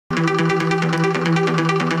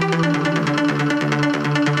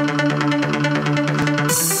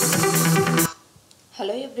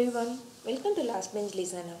last bench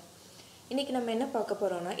listener. இன்னைக்கு நம்ம என்ன பார்க்க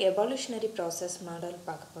போறோம்னா evolutionary process model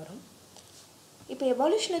பார்க்க போறோம். இப்போ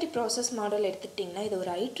evolutionary process model எடுத்துக்கிட்டிங்கன்னா இது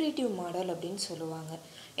ஒரு iterative model அப்படின்னு சொல்லுவாங்க.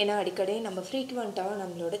 ஏன்னா அடிக்கடி நம்ம ஃப்ரீக்வெண்ட்டாக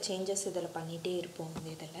நம்மளோட சேஞ்சஸ் இதில் பண்ணிகிட்டே இருப்போம்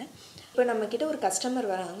இதில். இப்போ நம்மக்கிட்ட ஒரு கஸ்டமர்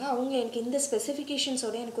வராங்க, அவங்க எனக்கு இந்த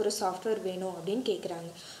ஸ்பெசிஃபிகேஷன்ஸோட எனக்கு ஒரு சாஃப்ட்வேர் வேணும் அப்படின்னு கேட்குறாங்க.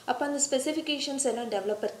 அப்போ அந்த ஸ்பெசிஃபிகேஷன்ஸ் எல்லாம்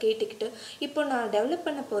டெவலப்பர் கேட்டுக்கிட்டு இப்போ நான் டெவலப்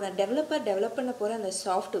பண்ண போகிற அந்த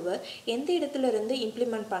சாஃப்ட்வேர் எந்த இடத்துல இருந்து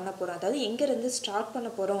இம்ப்ளிமெண்ட் பண்ண போகிறோம், அதாவது எங்கேருந்து ஸ்டார்ட்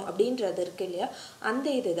பண்ண போகிறோம் அப்படின்றது இருக்கு இல்லையா, அந்த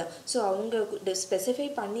இது தான். ஸோ அவங்க ஸ்பெசிஃபை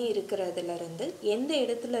பண்ணி இருக்கிறதுலேருந்து எந்த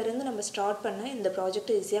இடத்துல இருந்து நம்ம ஸ்டார்ட் பண்ண இந்த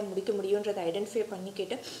ப்ராஜெக்ட் ஈஸியாக முடிக்க முடியுன்றதை ஐடென்டிஃபை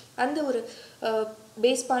பண்ணிக்கிட்டு அந்த ஒரு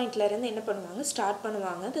பேஸ் பாயிண்ட்லேருந்து என்ன பண்ணுவாங்க, ஸ்டார்ட்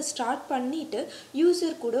பண்ணுவாங்க. அதை ஸ்டார்ட் பண்ணிவிட்டு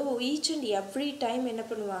யூசர் கூட ஈச் அண்ட் எவ்ரி டைம் என்ன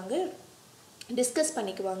பண்ணுவாங்க, டிஸ்கஸ்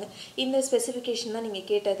பண்ணிக்குவாங்க. இந்த ஸ்பெசிஃபிகேஷன் தான் நீங்கள்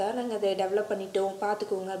கேட்டதா, நாங்கள் அதை டெவலப் பண்ணிட்டோம்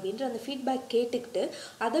பார்த்துக்கோங்க அப்படின்ற அந்த ஃபீட்பேக் கேட்டுக்கிட்டு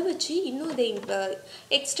அதை வச்சு இன்னும் இதை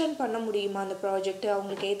எக்ஸ்டெண்ட் பண்ண முடியுமா அந்த ப்ராஜெக்ட்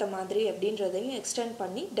அவங்களுக்கு ஏற்ற மாதிரி அப்படின்றதையும் எக்ஸ்டெண்ட்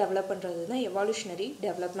பண்ணி டெவலப் பண்ணுறது தான் எவால்யூஷனரி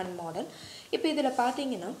டெவலப்மெண்ட் மாடல். இப்போ இதில்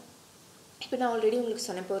பார்த்தீங்கன்னா இப்போ நான் ஆல்ரெடி உங்களுக்கு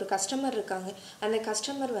சொன்னேன், இப்போ ஒரு கஸ்டமர் இருக்காங்க, அந்த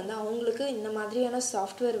கஸ்டமர் வந்து அவங்களுக்கு இந்த மாதிரியான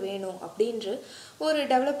சாஃப்ட்வேர் வேணும் அப்படின்ற ஒரு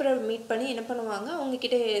டெவலப்பரை மீட் பண்ணி என்ன பண்ணுவாங்க,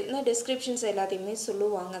 அவங்கக்கிட்ட என்ன டிஸ்கிரிப்ஷன்ஸ் எல்லாத்தையுமே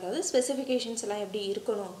சொல்லுவாங்க. அதாவது ஸ்பெசிஃபிகேஷன்ஸ் எல்லாம் எப்படி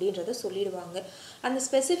இருக்கணும் அப்படின்றத சொல்லிடுவாங்க. அந்த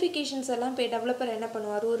ஸ்பெசிஃபிகேஷன்ஸ் எல்லாம் இப்போ டெவலப்பர் என்ன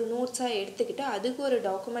பண்ணுவார், ஒரு நோட்ஸாக எடுத்துக்கிட்டு அதுக்கு ஒரு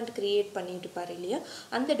டாக்குமெண்ட் க்ரியேட் பண்ணிட்டு இருப்பார் இல்லையா.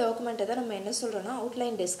 அந்த டாக்குமெண்ட்டை தான் நம்ம என்ன சொல்கிறோன்னா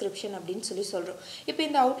அவுட்லைன் டிஸ்கிரிப்ஷன் அப்படின்னு சொல்கிறோம். இப்போ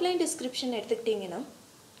இந்த அவுட்லைன் டிஸ்கிரிப்ஷன் எடுத்துக்கிட்டிங்கன்னா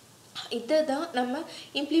இதை தான் நம்ம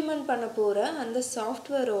இம்ப்ளிமெண்ட் பண்ண போகிற அந்த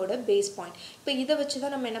சாஃப்ட்வேரோட பேஸ் பாயிண்ட். இப்போ இதை வச்சு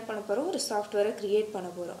தான் நம்ம என்ன பண்ண போகிறோம், ஒரு சாஃப்ட்வேரை க்ரியேட் பண்ண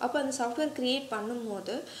போகிறோம். அப்போ அந்த சாஃப்ட்வேர் க்ரியேட்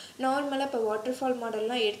பண்ணும்போது நார்மலாக இப்போ வாட்டர்ஃபால்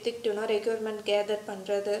மாடல்லாம் எடுத்துக்கிட்டோன்னா ரெக்யர்மெண்ட் கேதர்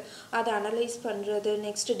பண்ணுறது, அதை அனலைஸ் பண்ணுறது,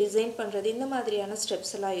 நெக்ஸ்ட்டு டிசைன் பண்ணுறது, இந்த மாதிரியான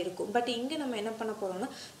ஸ்டெப்ஸ் எல்லாம் இருக்கும். பட் இங்கே நம்ம என்ன பண்ண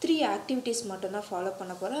போகிறோம்னா 3 ஆக்டிவிட்டீஸ் மட்டும்தான் ஃபாலோ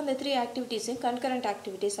பண்ண போகிறோம். அந்த 3 ஆக்டிவிட்டீஸையும் கன்கரண்ட்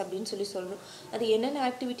ஆக்டிவிட்டீஸ் அப்படின்னு சொல்கிறோம். அது என்னென்ன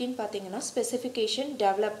ஆக்டிவிட்டின்னு பார்த்தீங்கன்னா ஸ்பெசிஃபிகேஷன்,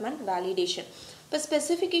 டெவலப்மெண்ட், வேலிடேஷன். இப்போ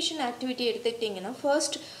ஸ்பெசிஃபிகேஷன் ஆக்டிவிட்டி எடுத்துக்கிட்டிங்கன்னா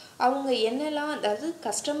ஃபர்ஸ்ட் அவங்க என்னெல்லாம், அதாவது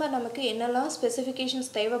கஸ்டமர் நமக்கு என்னெல்லாம்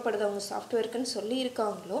ஸ்பெசிஃபிகேஷன்ஸ் தேவைப்படுது அவங்க சாஃப்ட்வேருக்குன்னு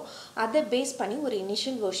சொல்லியிருக்காங்களோ அதை பேஸ் பண்ணி ஒரு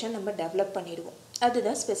இனிஷியல் வெர்ஷன் நம்ம டெவலப் பண்ணிடுவோம்.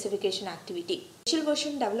 அதுதான் specification activity. Initial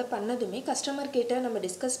version develop பண்ணதுமே கஸ்டமர் கிட்ட நம்ம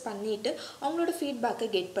டிஸ்கஸ் பண்ணிவிட்டு அவங்களோட ஃபீட்பேக்கை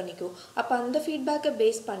கெட் பண்ணிக்குவோம். அப்போ அந்த ஃபீட்பேக்கை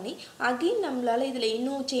பேஸ் பண்ணி அகெயின் நம்மளால் இதில்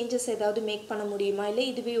இன்னும் சேஞ்சஸ் ஏதாவது மேக் பண்ண முடியுமா, இல்லை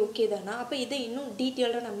இதுவே ஓகே தானா, அப்போ இதை இன்னும்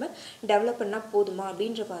டீட்டெயில்டாக நம்ம டெவலப் பண்ணால் போதுமா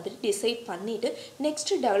அப்படின்ற மாதிரி டிசைட் பண்ணிவிட்டு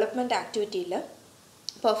நெக்ஸ்ட்டு டெவலப்மெண்ட் ஆக்டிவிட்டியில்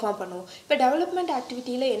பர்ஃபார்ம் பண்ணுவோம். இப்போ டெவலப்மெண்ட்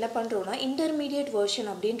ஆக்டிவிட்டியில் என்ன பண்ணுறோன்னா இன்டர்மீடியட் வெர்ஷன்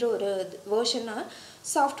அப்படின்ற ஒரு வெர்ஷனாக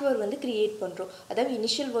சாஃப்ட்வேர் வந்து க்ரியேட் பண்ணுறோம். அதாவது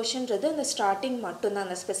இனிஷியல் வெர்ஷன்றது அந்த ஸ்டார்டிங் மட்டும்தான்,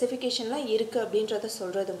 அந்த ஸ்பெசிஃபிகேஷன்லாம் இருக்குது அப்படின்றத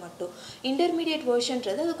சொல்கிறது மட்டும். இன்டர்மீடியட்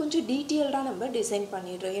வெர்ஷன்றது அது கொஞ்சம் டீட்டெயில்டாக நம்ம டிசைன்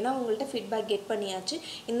பண்ணிடுறோம். ஏன்னா உங்கள்கிட்ட ஃபீட்பேக் கெட் பண்ணியாச்சு,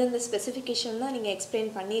 இந்தந்த ஸ்பெசிஃபிகேஷன் தான் நீங்கள்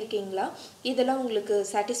எக்ஸ்பிளைன் பண்ணியிருக்கீங்களா, இதெல்லாம் உங்களுக்கு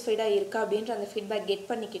சாட்டிஸ்ஃபைடாக இருக்கா அப்படின்ற அந்த ஃபீட்பேக் கெட்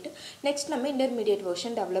பண்ணிக்கிட்டு நெக்ஸ்ட் நம்ம இன்டர்மீடியட்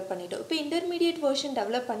வெர்ஷன் டெவலப் பண்ணிட்டோம். இப்போ இன்டர்மீடியட் வெர்ஷன்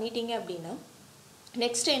டெவலப் பண்ணிட்டீங்க அப்படின்னா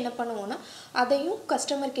நெக்ஸ்ட்டு என்ன பண்ணுவோன்னா அதையும்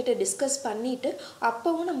கஸ்டமர் கிட்ட டிஸ்கஸ் பண்ணிவிட்டு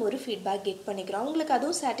அப்போவும் நம்ம ஒரு ஃபீட்பேக் கெட் பண்ணிக்கிறோம். அவங்களுக்கு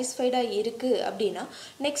அதுவும் சாட்டிஸ்ஃபைடாக இருக்குது அப்படின்னா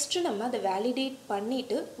நெக்ஸ்ட்டு நம்ம அதை வேலிடேட்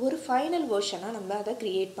பண்ணிவிட்டு ஒரு ஃபைனல் வெர்ஷனாக நம்ம அதை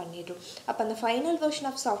க்ரியேட் பண்ணிடுறோம். அப்போ அந்த ஃபைனல் வெர்ஷன்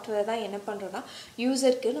ஆஃப் சாஃப்ட்வேர் தான் என்ன பண்ணுறோன்னா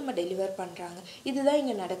யூசருக்கு நம்ம டெலிவர் பண்ணுறாங்க. இதுதான்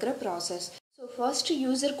இங்கே நடக்கிற ப்ராசஸ். ஸோ ஃபர்ஸ்ட்டு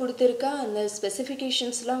யூசர் கொடுத்துருக்க அந்த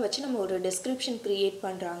ஸ்பெசிஃபிகேஷன்ஸ்லாம் வச்சு நம்ம ஒரு டெஸ்கிரிப்ஷன் க்ரியேட்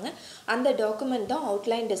பண்ணுறாங்க. அந்த டாக்குமெண்ட் தான்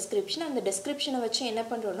அவுட்லைன் டெஸ்கிரிப்ஷன். அந்த டெஸ்கிரிப்ஷனை வச்சு என்ன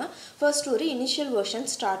பண்ணுறோன்னா ஃபர்ஸ்ட் ஒரு இனிஷியல் வெர்ஷன்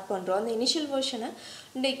ஸ்டார்ட் பண்ணுறோம். அந்த இனிஷியல் வெர்ஷனை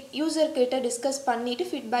இந்த யூசர்கிட்ட டிஸ்கஸ் பண்ணிவிட்டு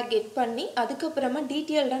ஃபீட்பேக் கெட் பண்ணி அதுக்கப்புறமா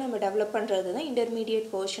டீட்டெயில்டாக நம்ம டெவலப் பண்ணுறது தான் இன்டர்மீடியட்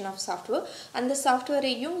வெர்ஷன் ஆஃப் சாஃப்ட்வேர். அந்த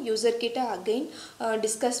சாஃப்ட்வேரையும் யூசர்கிட்ட அகெயின்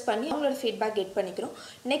டிஸ்கஸ் பண்ணி அவங்களோட ஃபீட்பேக் கெட் பண்ணிக்கிறோம்.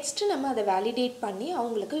 நெக்ஸ்ட்டு நம்ம அதை வேலிடேட் பண்ணி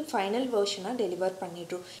அவங்களுக்கு ஃபைனல் வெர்ஷனாக டெலிவர்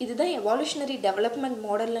பண்ணிடுறோம். இதுதான் எவால்யூஷனரி டெவலப்மெண்ட்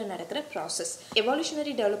மாடலில் நடக்கிற ப்ராசஸ்.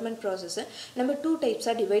 எவால்யூஷனரி டெவலப்மெண்ட் ப்ராசஸை நம்ம 2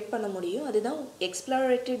 டைப்ஸாக டிவைட் பண்ண முடியும். அதுதான்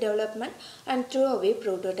எக்ஸ்ப்ளோரேட்டரி டெவலப்மெண்ட் அண்ட் த்ரோஅவே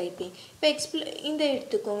ப்ரோட்டோடைப்பிங். இப்போ இந்த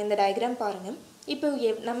எடுத்துக்கோங்க, இந்த டயக்ராம் பாருங்கள். இப்போ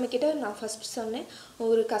நம்மக்கிட்ட நான் ஃபஸ்ட் சொன்னேன்,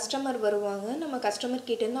 ஒரு கஸ்டமர் வருவாங்க, நம்ம கஸ்டமர்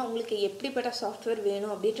கிட்டேருந்து அவங்களுக்கு எப்படிப்பட்ட சாஃப்ட்வேர்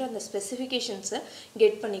வேணும் அப்படின்ற அந்த ஸ்பெசிஃபிகேஷன்ஸை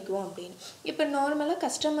கெட் பண்ணிக்குவோம் அப்படின்னு. இப்போ நார்மலாக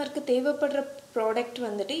கஸ்டமருக்கு தேவைப்படுற ப்ராடக்ட்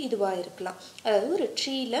வந்துட்டு இதுவாக இருக்கலாம். அதாவது ஒரு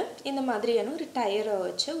ட்ரீயில் இந்த மாதிரியான ஒரு டயரை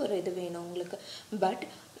வச்ச ஒரு இது வேணும் உங்களுக்கு. பட்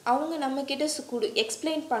அவங்க நம்மக்கிட்ட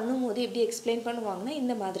எக்ஸ்பிளைன் பண்ணும்போது எப்படி எக்ஸ்பிளைன் பண்ணுவாங்கன்னா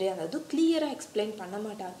இந்த மாதிரி, அதாவது கிளியராக எக்ஸ்பிளைன் பண்ண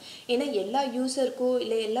மாட்டாங்க. ஏன்னா எல்லா யூசருக்கும்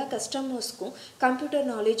இல்லை எல்லா கஸ்டமர்ஸ்க்கும் கம்ப்யூட்டர்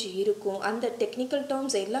நாலேஜ் இருக்கும், அந்த டெக்னிக்கல்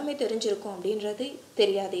டேர்ம்ஸ் எல்லாமே தெரிஞ்சிருக்கும் அப்படின்றது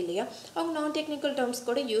தெரியாது இல்லையா. அவங்க நான் டெக்னிக்கல் டேர்ம்ஸ்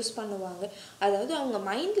கூட யூஸ் பண்ணுவாங்க. அதாவது அவங்க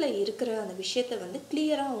மைண்டில் இருக்கிற அந்த விஷயத்தை வந்து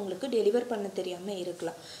கிளியராக அவங்களுக்கு டெலிவர் பண்ண தெரியாமல்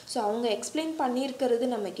இருக்கலாம். ஸோ அவங்க எக்ஸ்பிளைன் பண்ணியிருக்கிறது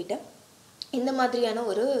நம்மக்கிட்ட இந்த மாதிரியான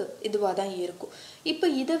ஒரு இதுவாக தான் இருக்கும். இப்போ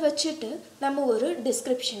இதை வச்சுட்டு நம்ம ஒரு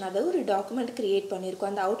டிஸ்கிரிப்ஷன், அதாவது ஒரு டாக்குமெண்ட் க்ரியேட்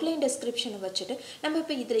பண்ணியிருக்கோம். அந்த அவுட்லைன் டிஸ்கிரிப்ஷனை வச்சுட்டு நம்ம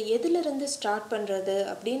இப்போ இதில் எதுலேருந்து ஸ்டார்ட் பண்ணுறது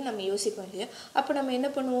அப்படின்னு நம்ம யோசிப்போம் இல்லையா. அப்போ நம்ம என்ன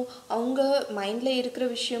பண்ணுவோம், அவங்க மைண்டில் இருக்கிற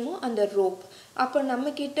விஷயமும் அந்த ரோப். அப்போ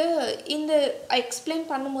நம்மக்கிட்ட இந்த எக்ஸ்பிளைன்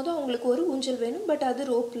பண்ணும்போது அவங்களுக்கு ஒரு ஊஞ்சல் வேணும், பட் அது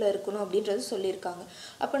ரோப்பில் இருக்கணும் அப்படின்றது சொல்லியிருக்காங்க.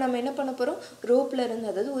 அப்போ நம்ம என்ன பண்ண போகிறோம், ரோப்பில்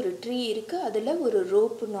இருந்து, அதாவது ஒரு ட்ரீ இருக்குது, அதில் ஒரு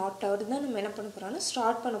ரோப்பு நாட்டாவது தான் நம்ம என்ன பண்ண போகிறோம்னா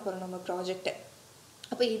ஸ்டார்ட் பண்ண போகிறோம் நம்ம ப்ராஜெக்டை.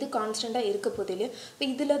 அப்போ இது கான்ஸ்டண்ட்டாக இருக்க போது இல்லையா. இப்போ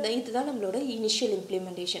இதுதான் நம்மளோட இனிஷியல்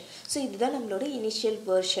இம்ப்ளிமெண்டேஷன். ஸோ இதுதான் நம்மளோட இனிஷியல்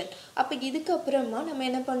வெர்ஷன். அப்போ இதுக்கப்புறமா நம்ம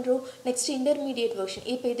என்ன பண்ணுறோம், நெக்ஸ்ட் இன்டர்மீடியட் வெர்ஷன்.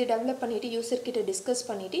 இப்போ இது டெவலப் பண்ணிவிட்டு யூசர்கிட்ட டிஸ்கஸ்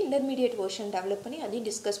பண்ணிவிட்டு இன்டர்மீடியட் வெர்ஷன் டெவலப் பண்ணி அதையும்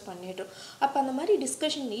டிஸ்கஸ் பண்ணிடுறோம். அப்போ அந்த மாதிரி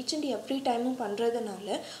டிஸ்கஷன் ஈச் அண்ட் எவ்ரி டைமும்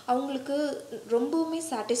பண்ணுறதுனால அவங்களுக்கு ரொம்பவுமே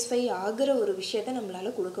சாட்டிஸ்ஃபை ஆகிற ஒரு விஷயத்தை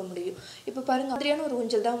நம்மளால் கொடுக்க முடியும். இப்போ பாருங்கள், மாதிரியான ஒரு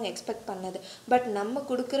ஊஞ்சல் தான் அவங்க எக்ஸ்பெக்ட் பண்ணது. பட் நம்ம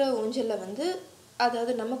கொடுக்குற ஊஞ்சலில் வந்து,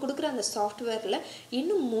 அதாவது நம்ம கொடுக்குற அந்த சாஃப்ட்வேரில்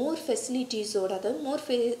இன்னும் மோர் ஃபெசிலிட்டிஸோடு, அதாவது மோர்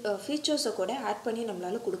ஃபீச்சர்ஸை கூட ஆட் பண்ணி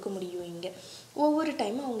நம்மளால் கொடுக்க முடியும். இங்கே ஒவ்வொரு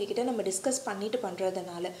டைமும் அவங்கக்கிட்ட நம்ம டிஸ்கஸ் பண்ணிட்டு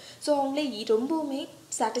பண்ணுறதுனால ஸோ அவங்களே ரொம்பவுமே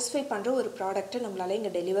சாட்டிஸ்ஃபை பண்ணுற ஒரு ப்ராடக்டை நம்மளால்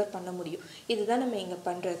இங்கே டெலிவர் பண்ண முடியும். இதுதான் நம்ம இங்கே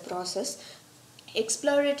பண்ணுற ப்ராசஸ்.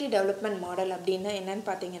 எக்ஸ்ப்ளோரேட்டரி டெவலப்மெண்ட் மாடல் அப்படின்னா என்னன்னு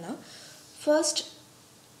பார்த்தீங்கன்னா, ஃபர்ஸ்ட்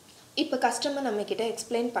இப்போ கஸ்டமர் நம்மக்கிட்ட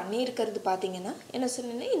எக்ஸ்பிளைன் பண்ணியிருக்கிறது பார்த்தீங்கன்னா என்ன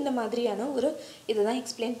சொன்னீங்கன்னா, இந்த மாதிரியான ஒரு இதை தான்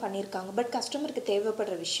எக்ஸ்பிளைன் பண்ணியிருக்காங்க. பட் கஸ்டமருக்கு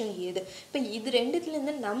தேவைப்படுற விஷயம் ஏது. இப்போ இது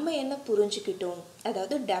ரெண்டுத்துலேருந்து நம்ம என்ன புரிஞ்சுக்கிட்டோம்,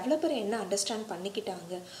 அதாவது டெவலப்பர் என்ன அண்டர்ஸ்டாண்ட்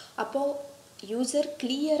பண்ணிக்கிட்டாங்க, அப்போது யூசர்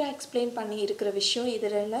கிளியராக எக்ஸ்பிளைன் பண்ணி இருக்கிற விஷயம்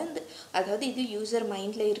இதெல்லாம், அதாவது இது யூசர்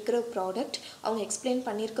மைண்டில் இருக்கிற ப்ராடக்ட், அவங்க எக்ஸ்பிளைன்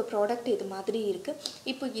பண்ணியிருக்க ப்ராடக்ட் இது மாதிரி இருக்குது.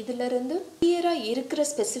 இப்போ இதிலேருந்து கிளியராக இருக்கிற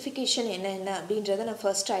ஸ்பெசிஃபிகேஷன் என்ன அப்படின்றத நான்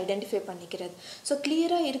ஃபர்ஸ்ட் ஐடென்டிஃபை பண்ணிக்கிறது. ஸோ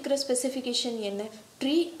கிளியராக இருக்கிற ஸ்பெசிஃபிகேஷன் என்ன,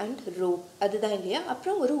 ட்ரீ அண்ட் ரோப், அதுதான் இல்லையா.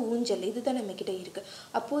 அப்புறம் ஒரு ஊஞ்சல், இதுதான் நம்மக்கிட்ட இருக்குது.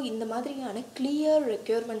 அப்போது இந்த மாதிரியான கிளியர்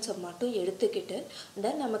ரெக்யர்மெண்ட்ஸை மட்டும் எடுத்துக்கிட்டு,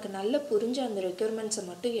 நமக்கு நல்ல புரிஞ்ச அந்த ரெக்யர்மெண்ட்ஸை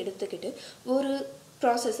மட்டும் எடுத்துக்கிட்டு ஒரு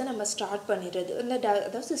ப்ராசஸை நம்ம ஸ்டார்ட் பண்ணிடுறது,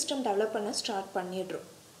 அதாவது சிஸ்டம் டெவலப் பண்ண ஸ்டார்ட் பண்ணிடுறோம்.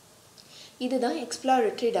 இதுதான்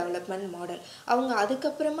எக்ஸ்ப்ளோரேட்டரி டெவலப்மெண்ட் மாடல். அவங்க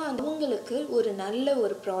அதுக்கப்புறமா அவங்களுக்கு ஒரு நல்ல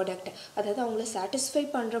ஒரு ப்ராடக்ட், அதாவது அவங்கள சாட்டிஸ்ஃபை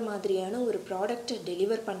பண்ணுற மாதிரியான ஒரு ப்ராடக்டை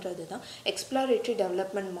டெலிவர் பண்ணுறது தான் exploratory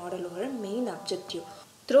development மாடலோட main objective.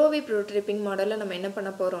 த்ரோவே prototyping மாடலில் நம்ம என்ன பண்ண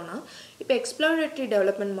போகிறோன்னா, இப்போ எக்ஸ்ப்ளோரேட்டரி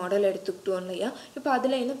டெவலப்மெண்ட் மாடல் எடுத்துக்கிட்டோம் இல்லையா. இப்போ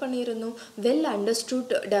அதில் என்ன பண்ணியிருந்தோம், வெல்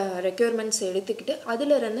அண்டர்ஸ்டூட் ரெக்யர்மெண்ட்ஸ் எடுத்துக்கிட்டு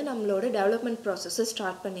அதிலிருந்து நம்மளோட டெவலப்மெண்ட் ப்ராசஸை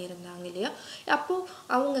ஸ்டார்ட் பண்ணியிருந்தாங்க இல்லையா. அப்போது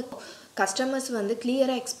அவங்க கஸ்டமர்ஸ் வந்து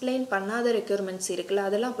கிளியராக எக்ஸ்பிளைன் பண்ணாத ரெக்யர்மெண்ட்ஸ் இருக்குல்ல,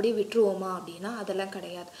 அதெல்லாம் அப்படியே விட்டுருவோமா அப்படின்னா அதெல்லாம்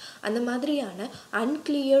கிடையாது. அந்த மாதிரியான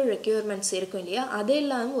அன்கிளியர் ரெக்யர்மெண்ட்ஸ் இருக்கும் இல்லையா,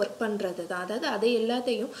 அதெல்லாம் ஒர்க் பண்ணுறது தான், அதாவது அதை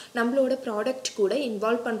எல்லாத்தையும் நம்மளோட ப்ராடக்ட் கூட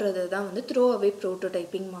இன்வால்வ் பண்ணுறது தான் வந்து த்ரோஅவே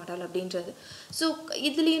ப்ரோட்டோடைப்பிங் மாடல் அப்படின்றது. ஸோ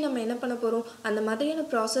இதுலேயும் நம்ம என்ன பண்ண போகிறோம், அந்த மாதிரியான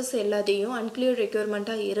ப்ராசஸ் எல்லாத்தையும் அன்கிளியர்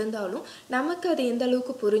ரெக்யர்மெண்ட்டாக இருந்தாலும் நமக்கு அது எந்த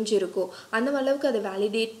அளவுக்கு புரிஞ்சிருக்கோ அந்த அளவுக்கு அதை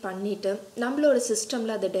வேலிடேட் பண்ணிவிட்டு நம்மளோட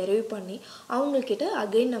சிஸ்டமில் அதை டெரைவ் பண்ணி அவங்கக்கிட்ட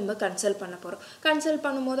அகைன் நம்ம கன்சல்ட் பண்ண போகிறோம். கன்சல்ட்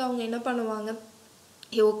பண்ணும்போது அவங்க என்ன பண்ணுவாங்க,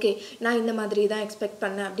 ஓகே நான் இந்த மாதிரி தான் எக்ஸ்பெக்ட்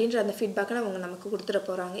பண்ணேன் அப்படின்ற அந்த ஃபீட்பேக்கை அவங்க நமக்கு கொடுத்துட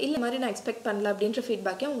போகிறாங்க. இல்லை மாதிரி நான் எக்ஸ்பெக்ட் பண்ணல அப்படின்ற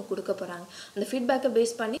ஃபீட்பேக்கை அவங்க கொடுக்க போகிறாங்க. அந்த ஃபீட்பேக்கை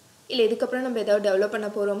பேஸ் பண்ணி இல்லை இதுக்கப்புறம் நம்ம எதாவது டெவலப் பண்ண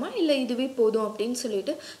போகிறோமா, இல்லை இதுவே போதும் அப்படின்னு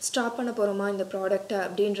சொல்லிட்டு ஸ்டாப் பண்ண போகிறோமா இந்த ப்ராடக்ட்டை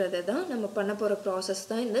அப்படின்றது தான் நம்ம பண்ண போகிற ப்ராசஸ்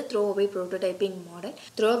தான் இந்த த்ரோஅவே ப்ரோட்டோடைப்பிங் மாடல்.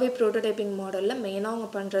 த்ரோஅவே ப்ரோட்டோடைப்பிங் மாடலில் மெயினாக அவங்க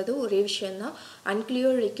பண்ணுறது ஒரே விஷயந்தான்,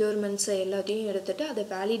 அன்கிளியர் ரெக்யர்மெண்ட்ஸை எல்லாத்தையும் எடுத்துகிட்டு அதை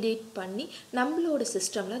வேலிடேட் பண்ணி நம்மளோட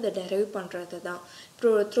சிஸ்டமில் அதை டெரைவ் பண்ணுறது தான்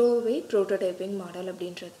த்ரோஅவே ப்ரோட்டோடைப்பிங் மாடல்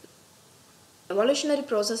அப்படின்றது. எவல்யூஷனரி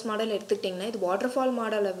ப்ராசஸ் மாடல் எடுத்துக்கிட்டிங்கன்னா இது வாட்டர்ஃபால்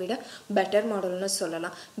மாடலை விட பெட்டர் மாடல்னு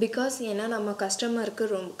சொல்லலாம். பிகாஸ் ஏன்னா நம்ம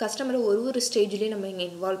கஸ்டமரை ஒரு ஸ்டேஜ்லேயும் நம்ம இங்கே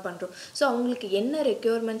இன்வால்வ் பண்ணுறோம். ஸோ அவங்களுக்கு என்ன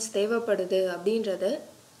ரெக்யர்மெண்ட்ஸ் தேவைப்படுது அப்படின்றத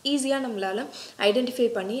ஈஸியாக நம்மளால் ஐடென்டிஃபை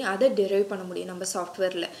பண்ணி அதை டெரைவ் பண்ண முடியும் நம்ம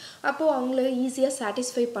சாஃப்ட்வேரில். அப்போது அவங்கள ஈஸியாக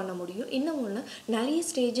சாட்டிஸ்ஃபை பண்ண முடியும். இன்னும் ஒன்று, நிறைய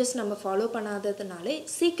ஸ்டேஜஸ் நம்ம ஃபாலோ பண்ணாததுனால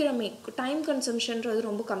சீக்கிரமே டைம் கன்சம்ஷன்றது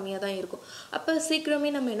ரொம்ப கம்மியாக தான் இருக்கும். அப்போ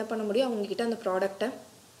சீக்கிரமே நம்ம என்ன பண்ண முடியும், அவங்கக்கிட்ட அந்த ப்ராடக்டை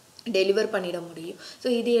டெலிவர் பண்ணிட முடியும். ஸோ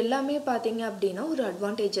இது எல்லாமே பார்த்தீங்க அப்படின்னா ஒரு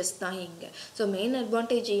அட்வான்டேஜஸ் தான் இங்கே. ஸோ மெயின்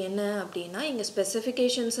அட்வான்டேஜ் என்ன அப்படின்னா, இங்கே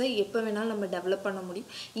ஸ்பெசிஃபிகேஷன்ஸை எப்போ வேணாலும் நம்ம டெவலப் பண்ண முடியும்,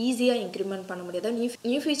 ஈஸியாக இன்க்ரிமெண்ட் பண்ண முடியும். அதாவது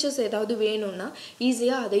நியூ ஃபீச்சர்ஸ் ஏதாவது வேணும்னா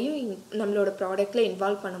ஈஸியாக அதையும் நம்மளோட ப்ராடக்ட்டில்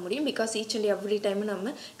இன்வால்வ் பண்ண முடியும். Because each and every time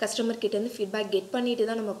நம்ம கஸ்டமர் கிட்டேருந்து ஃபீட்பேக் கெட் பண்ணிட்டு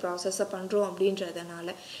தான் நம்ம ப்ராசஸை பண்ணுறோம்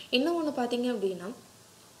அப்படின்றதுனால. இன்னும் ஒன்று பார்த்தீங்க அப்படின்னா,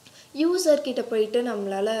 யூசர் கிட்ட போயிட்டு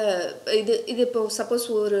நம்மளால இது இப்போ சப்போஸ்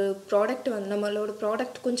ஒரு ப்ராடக்ட் வந்து நம்மளோட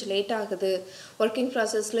ப்ராடக்ட் கொஞ்சம் லேட் ஆகுது, ஒர்க்கிங்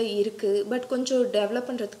ப்ராசஸில் இருக்குது, பட் கொஞ்சம் டெவலப்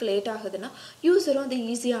பண்ணுறதுக்கு லேட் ஆகுதுன்னா யூசரும் அதை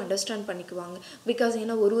ஈஸியாக அண்டர்ஸ்டாண்ட் பண்ணிக்குவாங்க. பிகாஸ்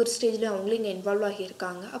ஏன்னா ஒரு ஸ்டேஜ்லேயும் அவங்களும் இங்கே இன்வால்வ்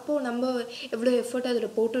ஆகியிருக்காங்க. அப்போது நம்ம எவ்வளோ எஃபர்ட்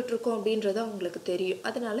அதில் போட்டுட்ருக்கோம் அப்படின்றது அவங்களுக்கு தெரியும்.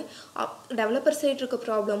 அதனால டெவலப்பர் சைடு இருக்க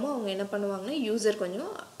ப்ராப்ளமும் அவங்க என்ன பண்ணுவாங்கன்னா யூசர்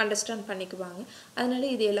கொஞ்சம் அண்டர்ஸ்டாண்ட் பண்ணிக்குவாங்க. அதனால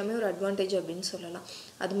இது எல்லாமே ஒரு அட்வான்டேஜ் அப்படின்னு சொல்லலாம்.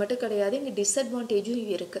 அது மட்டும் கிடையாது, இங்கே டிஸ்அட்வான்டேஜும்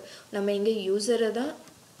இருக்குது. நம்ம இங்கே யூசரை தான்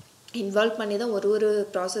இன்வால்வ் பண்ணி தான் ஒரு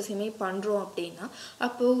ப்ராசஸையுமே பண்ணுறோம் அப்படின்னா,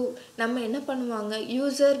 அப்போது நம்ம என்ன பண்ணுவாங்க,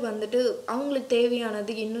 யூசர் வந்துட்டு அவங்களுக்கு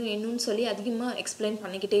தேவையானது இன்னும்னு சொல்லி அதிகமாக எக்ஸ்பிளைன்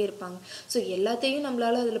பண்ணிக்கிட்டே இருப்பாங்க. ஸோ எல்லாத்தையும்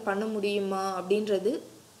நம்மளால் அதில் பண்ண முடியுமா அப்படின்றது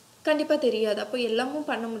கண்டிப்பாக தெரியாது. அப்போ எல்லாமும்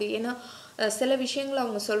பண்ண முடியும். ஏன்னா சில விஷயங்கள்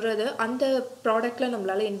அவங்க சொல்கிறது அந்த ப்ராடக்டில்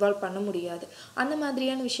நம்மளால் இன்வால்வ் பண்ண முடியாது. அந்த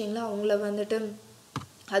மாதிரியான விஷயங்களை அவங்கள வந்துட்டு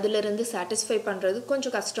அதிலிருந்து சாட்டிஸ்ஃபை பண்ணுறது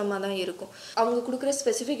கொஞ்சம் கஷ்டமாக தான் இருக்கும். அவங்க கொடுக்குற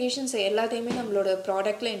ஸ்பெசிஃபிகேஷன்ஸ் எல்லாத்தையுமே நம்மளோட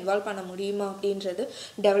ப்ராடக்டில் இன்வால்வ் பண்ண முடியுமா அப்படின்றது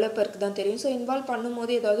டெவலப்பருக்கு தான் தெரியும். ஸோ இன்வால்வ்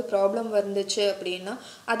பண்ணும்போது ஏதாவது ப்ராப்ளம் வந்துச்சு அப்படின்னா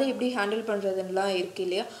அதை எப்படி ஹேண்டில் பண்ணுறதுலாம் இருக்குது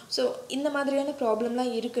இல்லையா? ஸோ இந்த மாதிரியான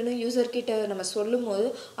ப்ராப்ளம்லாம் இருக்குன்னு யூசர்கிட்ட நம்ம சொல்லும் போது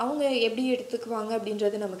அவங்க எப்படி எடுத்துக்குவாங்க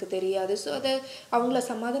அப்படின்றது நமக்கு தெரியாது. ஸோ அதை அவங்கள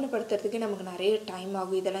சமாதானப்படுத்துறதுக்கு நமக்கு நிறைய டைம்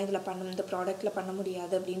ஆகும். இதெல்லாம் இந்த ப்ராடக்டில் பண்ண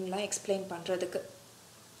முடியாது அப்படின்லாம் எக்ஸ்பிளைன் பண்ணுறதுக்கு.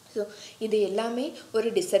 ஸோ இது எல்லாமே ஒரு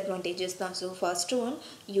டிஸ்அட்வான்டேஜஸ் தான். ஸோ ஃபர்ஸ்ட் ஒன்,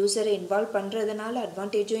 யூசரை இன்வால்வ் பண்ணுறதுனால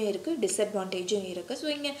அட்வான்டேஜும் இருக்குது, டிஸ்அட்வான்டேஜும் இருக்குது. ஸோ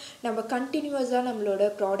இங்கே நம்ம கண்டினியூஸாக நம்மளோட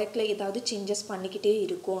ப்ராடக்டில் ஏதாவது சேஞ்சஸ் பண்ணிக்கிட்டே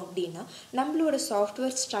இருக்கோம் அப்படின்னா நம்மளோட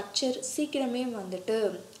சாஃப்ட்வேர் ஸ்ட்ரக்சர் சீக்கிரமே வந்துட்டு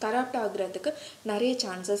கரப்ட் ஆகுறதுக்கு நிறைய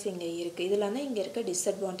சான்சஸ் இங்கே இருக்குது. இதெல்லாம் தான் இங்கே இருக்க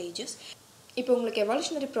டிஸ்அட்வான்டேஜஸ். இப்போ உங்களுக்கு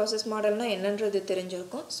எவல்யூஷனரி ப்ராசஸ் மாடல்னால் என்னன்றது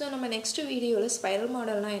தெரிஞ்சிருக்கும். ஸோ நம்ம நெக்ஸ்ட் வீடியோவில் ஸ்பைரல்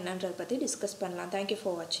மாடல்னால் என்னன்றதை பற்றி டிஸ்கஸ் பண்ணலாம். தேங்க்யூ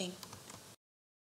ஃபார் வாட்சிங்.